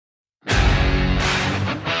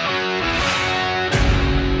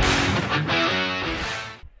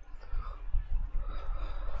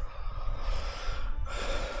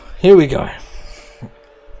Here we go.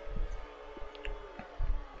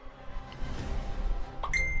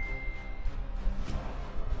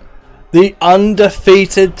 The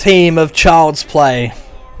undefeated team of Child's Play.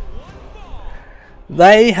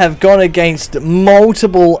 They have gone against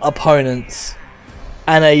multiple opponents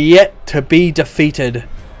and are yet to be defeated.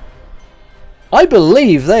 I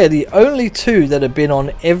believe they are the only two that have been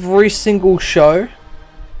on every single show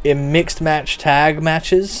in mixed match tag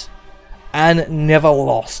matches and never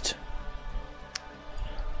lost.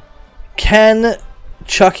 Can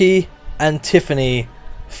Chucky and Tiffany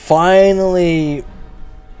finally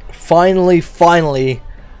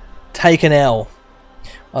take an L?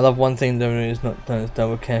 I love one thing WWE is not done is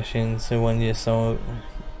double cash in, so 1 year someone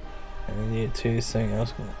and year 2 something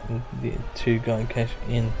else, year 2 going cash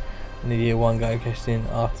in and the year 1 guy cashed in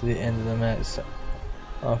after the end of the match. So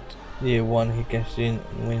after year 1 he cashed in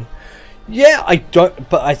and win. Yeah, I don't,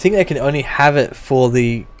 but I think they can only have it for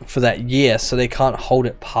that year, so they can't hold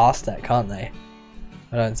it past that, can't they?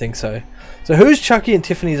 I don't think so. So who's Chucky and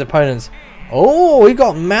Tiffany's opponents? Oh, we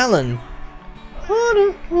got Malon.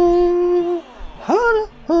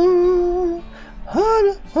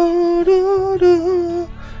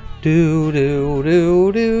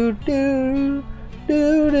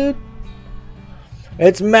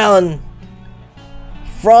 It's Malon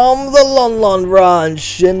from the Lon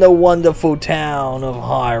Ranch in the wonderful town of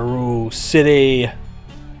Hyrule City,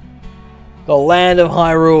 the land of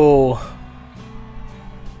Hyrule.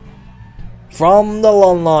 From the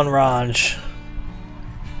Lon Ranch.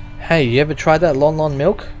 Hey, you ever tried that Lon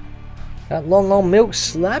milk? That Lon milk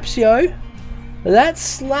slaps, yo. That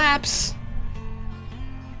slaps.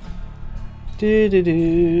 Do do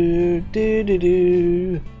do do do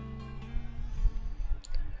do.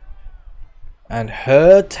 And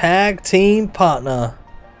her tag team partner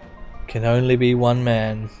can only be one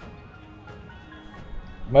man.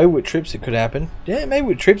 Maybe with Trips it could happen. Yeah, maybe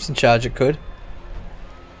with Trips in charge it could.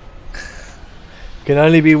 Can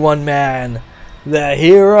only be one man. The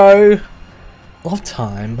hero of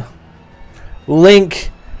time.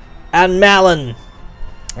 Link and Malon,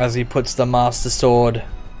 as he puts the Master Sword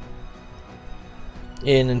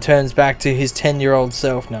in and turns back to his 10-year-old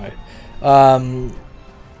self. No.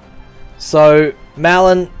 So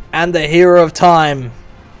Malon and the hero of time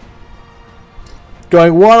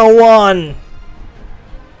going one-on-one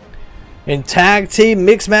in tag team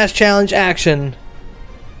mixed match challenge action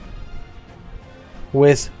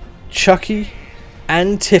with Chucky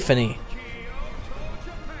and Tiffany.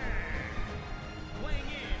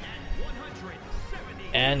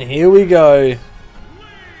 And here we go.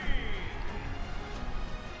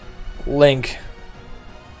 Link.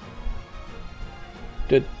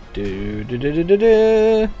 Drew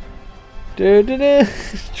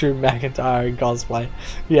McIntyre in cosplay.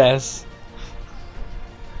 Yes.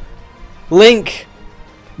 Link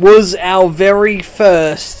was our very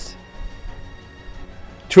first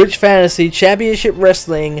Twitch Fantasy Championship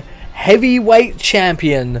Wrestling Heavyweight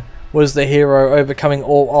Champion. Was the hero, overcoming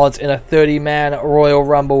all odds in a 30-man Royal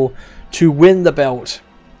Rumble to win the belt.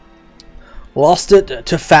 Lost it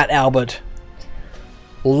to Fat Albert.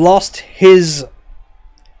 Lost his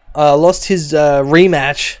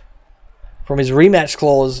rematch from his rematch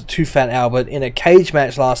clause to Fat Albert in a cage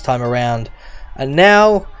match last time around, and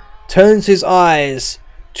now turns his eyes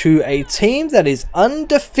to a team that is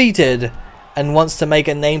undefeated and wants to make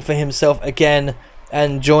a name for himself again,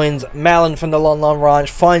 and joins Malon from the Lon Ranch,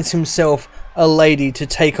 finds himself a lady to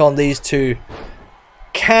take on these two.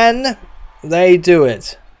 Can they do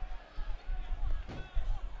it?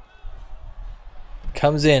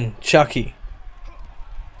 Comes in Chucky.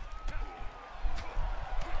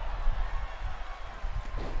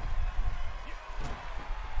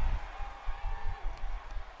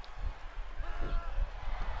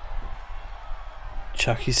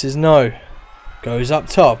 Chucky says no. Goes up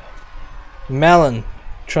top. Malon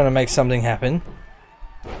trying to make something happen.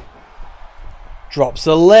 Drops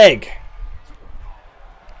a leg.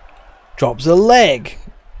 Drops a leg.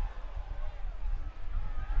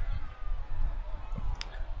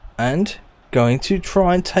 And going to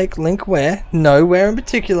try and take Link where? Nowhere in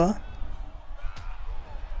particular.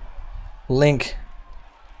 Link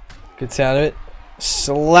gets out of it.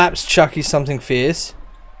 Slaps Chucky something fierce.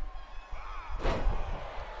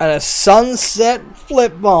 And a sunset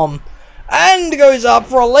flip bomb. And goes up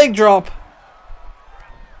for a leg drop.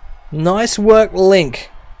 Nice work, Link.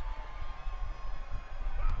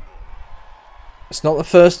 It's not the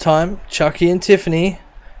first time Chucky and Tiffany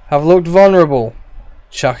have looked vulnerable.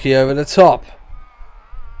 Chucky over the top.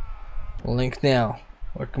 Link now.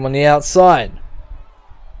 Work him on the outside.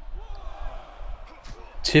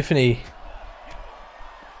 Tiffany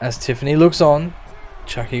As Tiffany looks on,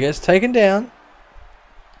 Chucky gets taken down.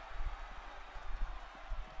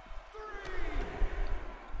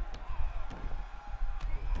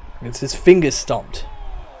 Gets his fingers stomped.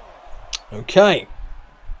 Okay.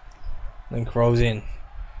 Link rolls in.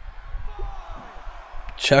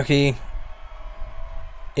 Chucky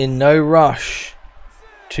in no rush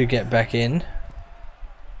to get back in.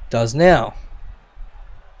 Does now.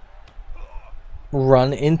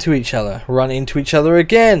 Run into each other. Run into each other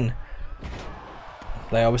again.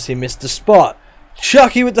 They obviously missed the spot.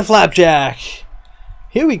 Chucky with the flapjack.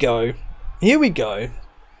 Here we go. Here we go.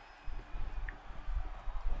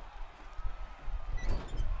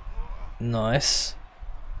 Nice.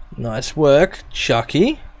 Nice work,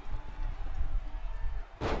 Chucky.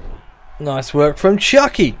 Nice work from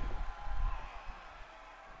Chucky.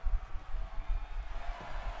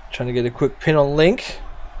 Trying to get a quick pin on Link.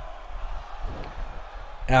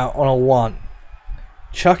 Out on a 1.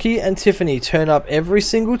 Chucky and Tiffany turn up every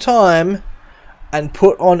single time and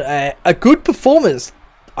put on a good performance.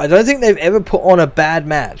 I don't think they've ever put on a bad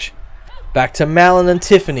match. Back to Malon and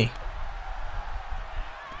Tiffany.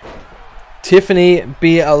 Tiffany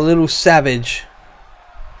be a little savage.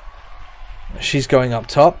 She's going up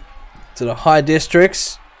top to the high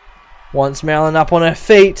districts. Wants Malon up on her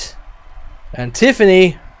feet. And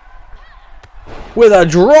Tiffany with a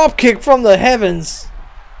drop kick from the heavens.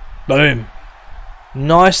 Boom.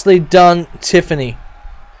 Nicely done, Tiffany.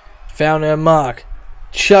 Found her mark.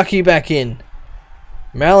 Chucky back in.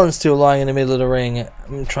 Malon's still lying in the middle of the ring.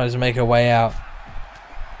 Tries to make her way out.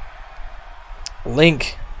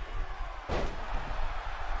 Link.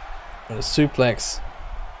 With a suplex.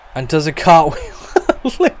 And does a cartwheel.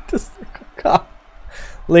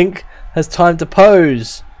 Link has time to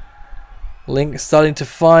pose. Link starting to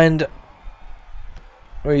find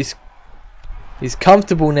where he's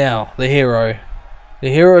comfortable now, the hero. The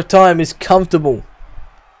hero of time is comfortable.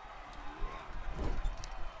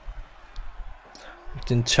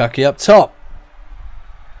 Then Chucky up top.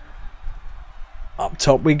 Up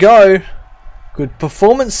top we go. Good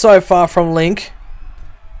performance so far from Link.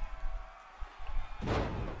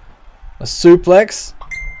 A suplex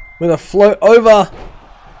with a float over.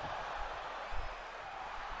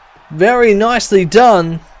 Very nicely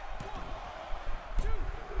done.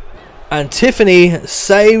 And Tiffany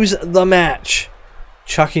saves the match.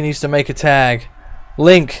 Chucky needs to make a tag.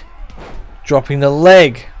 Link dropping the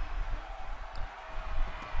leg.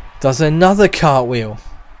 Does another cartwheel.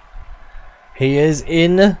 He is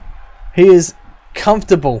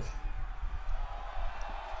comfortable.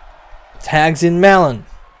 Tags in Malon.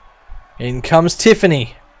 In comes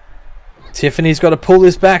Tiffany. Tiffany's got to pull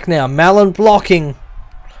this back now. Malon blocking.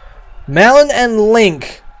 Malon and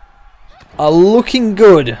Link are looking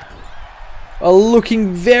good. Are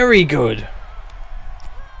looking very good.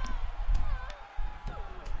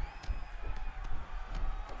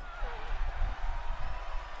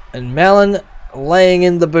 And Malon laying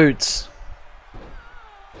in the boots.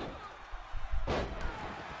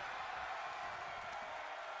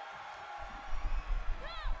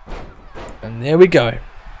 And there we go.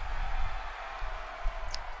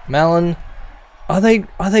 Malon, are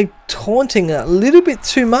they taunting a little bit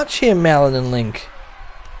too much here, Malon and Link?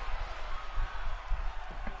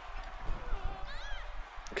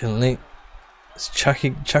 Can Link?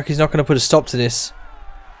 Chucky's not going to put a stop to this.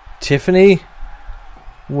 Tiffany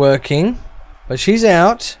working, but she's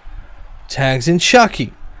out. Tags in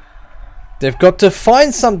Chucky. They've got to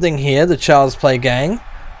find something here, the Child's Play gang.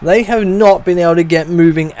 They have not been able to get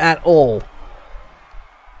moving at all.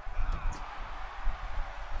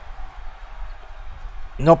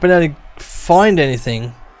 Not been able to find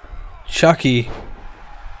anything. Chucky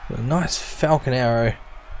with a nice falcon arrow.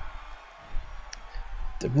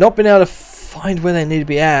 They've not been able to find where they need to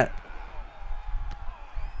be at.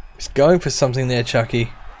 He's going for something there,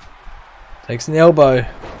 Chucky. Takes an elbow.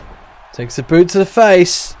 Takes a boot to the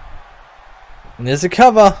face. And there's a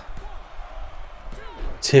cover.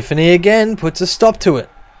 Tiffany again puts a stop to it.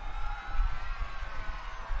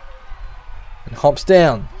 And hops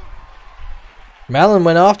down. Malon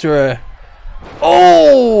went after her.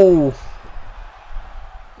 Oh!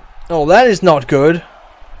 Oh, that is not good.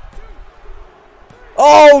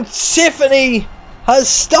 Oh, Tiffany has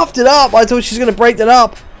stuffed it up. I thought she was going to break that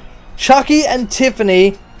up. Chucky and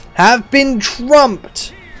Tiffany have been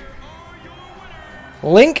trumped.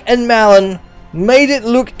 Link and Malon made it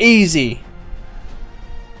look easy.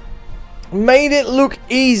 Made it look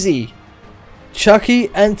easy. Chucky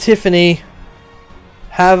and Tiffany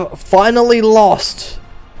have finally lost.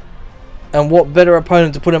 And what better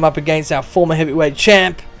opponent to put him up against, our former heavyweight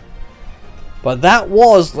champ. But that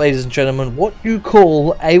was, ladies and gentlemen, what you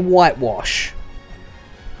call a whitewash.